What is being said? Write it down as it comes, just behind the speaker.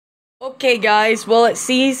Okay guys, well it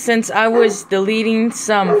seems since I was deleting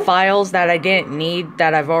some files that I didn't need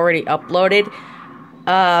that I've already uploaded,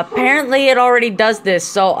 apparently it already does this,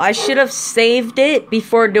 so I should have saved it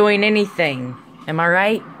before doing anything. Am I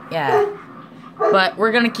right? Yeah. But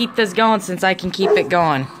we're gonna keep this going since I can keep it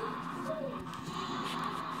going.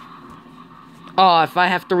 Oh, if I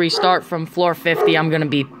have to restart from floor 50, I'm gonna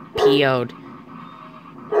be PO'd.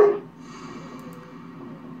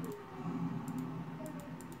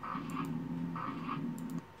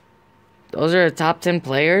 Those are the top 10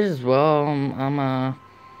 players? Well,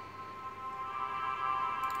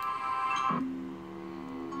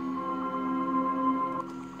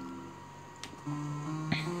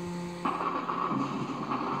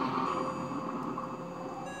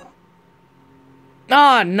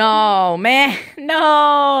 Oh, no, man.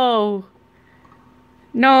 No.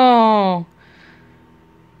 No.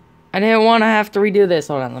 I didn't want to have to redo this.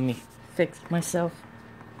 Hold on, let me fix myself.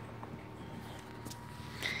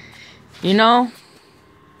 You know,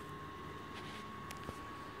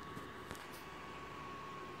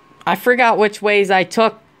 I forgot which ways I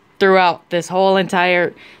took throughout this whole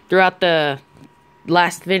throughout the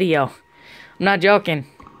last video. I'm not joking.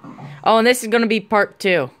 Oh, and this is gonna be part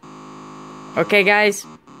 2. Okay, guys?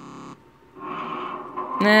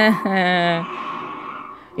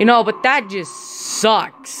 You know, but that just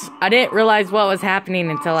sucks. I didn't realize what was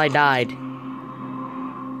happening until I died.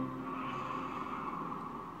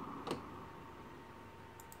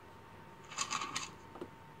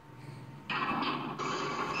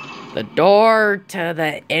 The door to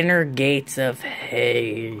the inner gates of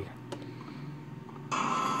hell.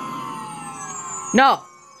 No!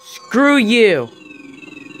 Screw you!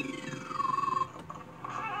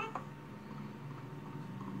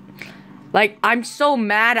 Like, I'm so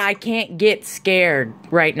mad I can't get scared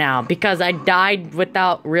right now because I died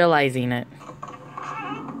without realizing it.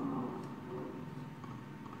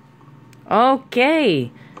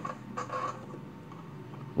 Okay.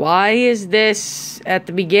 Why is this at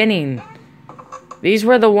the beginning? These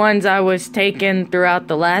were the ones I was taking throughout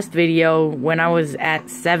the last video when I was at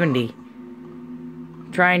 70.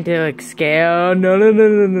 Trying to escape. Oh,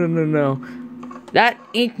 no. That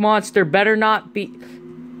ink monster better not be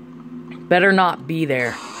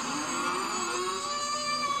there.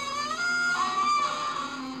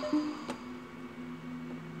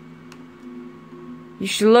 You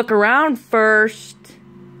should look around first.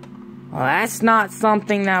 Well, that's not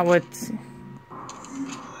something that would...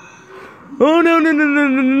 Oh, no.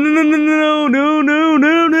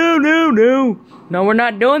 No, we're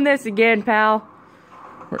not doing this again, pal.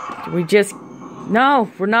 We just...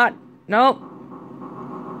 No, we're not... Nope.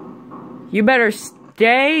 You better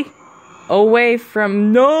stay away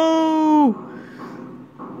from... No!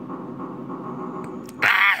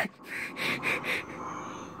 Ah!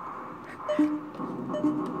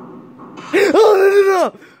 Oh,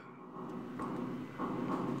 no! No!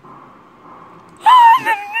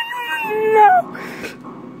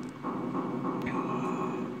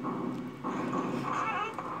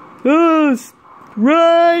 Oh,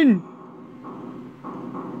 run!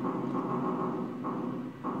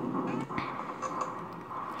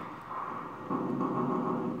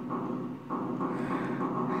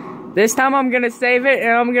 This time I'm gonna save it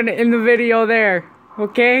and I'm gonna end the video there.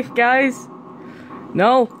 Okay, guys?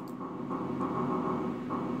 No.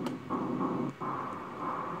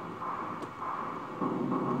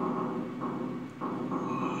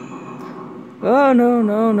 Oh,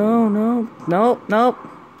 no. Nope.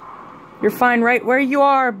 You're fine right where you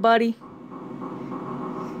are, buddy.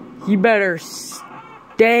 You better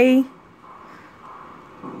stay.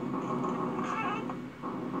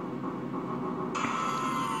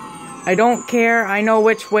 I don't care. I know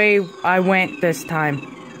which way I went this time.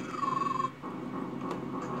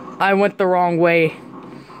 I went the wrong way.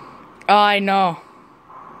 I know.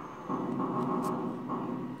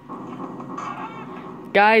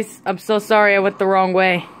 Guys, I'm so sorry I went the wrong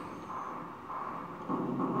way.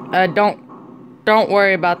 Don't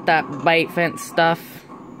worry about that bite fence stuff.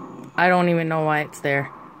 I don't even know why it's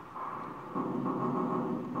there.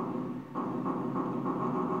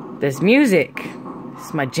 This music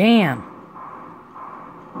is my jam.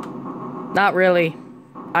 Not really.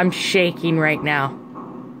 I'm shaking right now.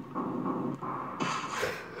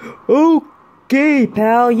 Okay,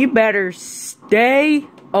 pal, you better stay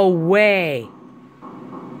away.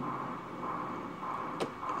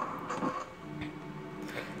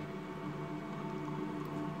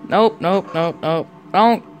 Nope. I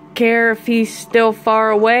don't care if he's still far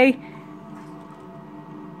away.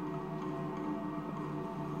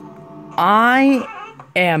 I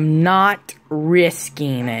am not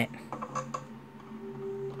risking it.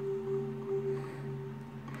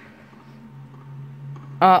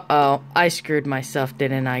 Uh-oh. I screwed myself,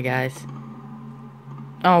 didn't I, guys?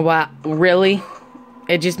 Oh, wow. Really?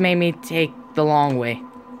 It just made me take the long way.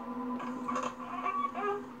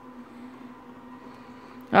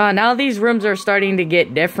 Now these rooms are starting to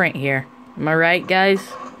get different here. Am I right, guys?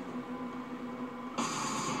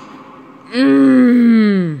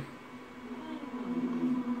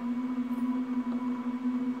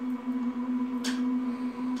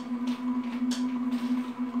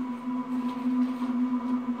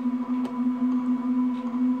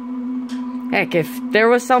 Heck, if there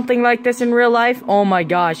was something like this in real life, oh my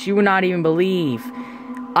gosh, you would not even believe.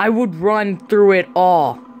 I would run through it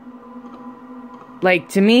all. Like,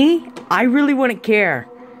 to me, I really wouldn't care.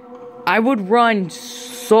 I would run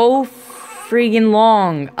so freaking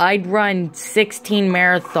long. I'd run 16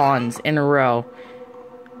 marathons in a row.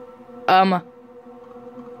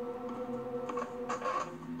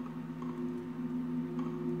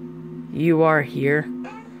 You are here.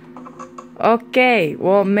 Okay,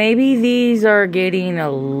 well, maybe these are getting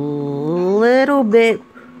a little bit...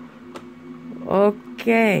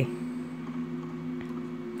 Okay.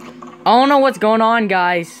 I don't know what's going on,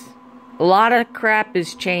 guys. A lot of crap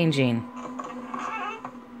is changing.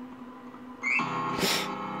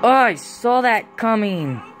 Oh, I saw that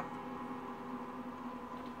coming.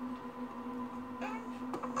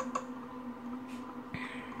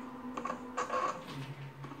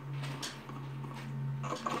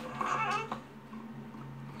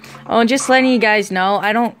 Oh, and just letting you guys know,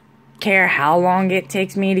 I don't care how long it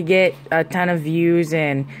takes me to get a ton of views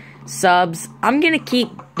and subs. I'm gonna keep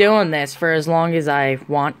doing this for as long as I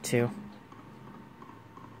want to.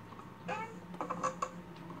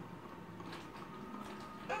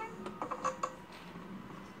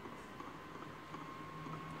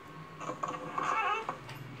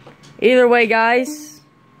 Either way, guys,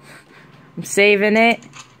 I'm saving it.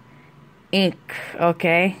 Ink,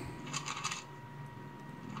 okay.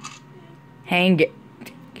 Hang it.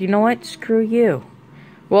 You know what? Screw you.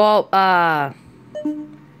 Well,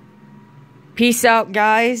 peace out,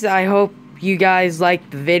 guys. I hope you guys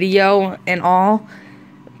liked the video and all.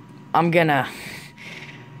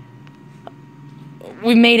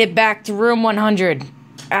 We made it back to room 100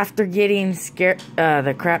 after getting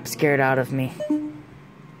the crap scared out of me.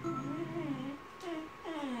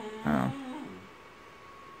 Oh.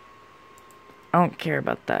 I don't care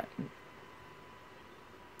about that.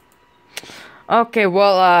 Okay,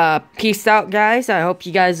 well, peace out, guys. I hope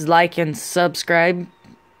you guys like and subscribe.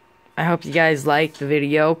 I hope you guys like the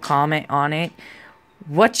video. Comment on it.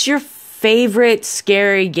 What's your favorite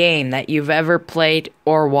scary game that you've ever played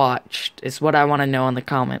or watched? Is what I want to know in the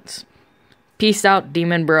comments. Peace out,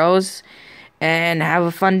 Demon Bros. And have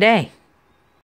a fun day.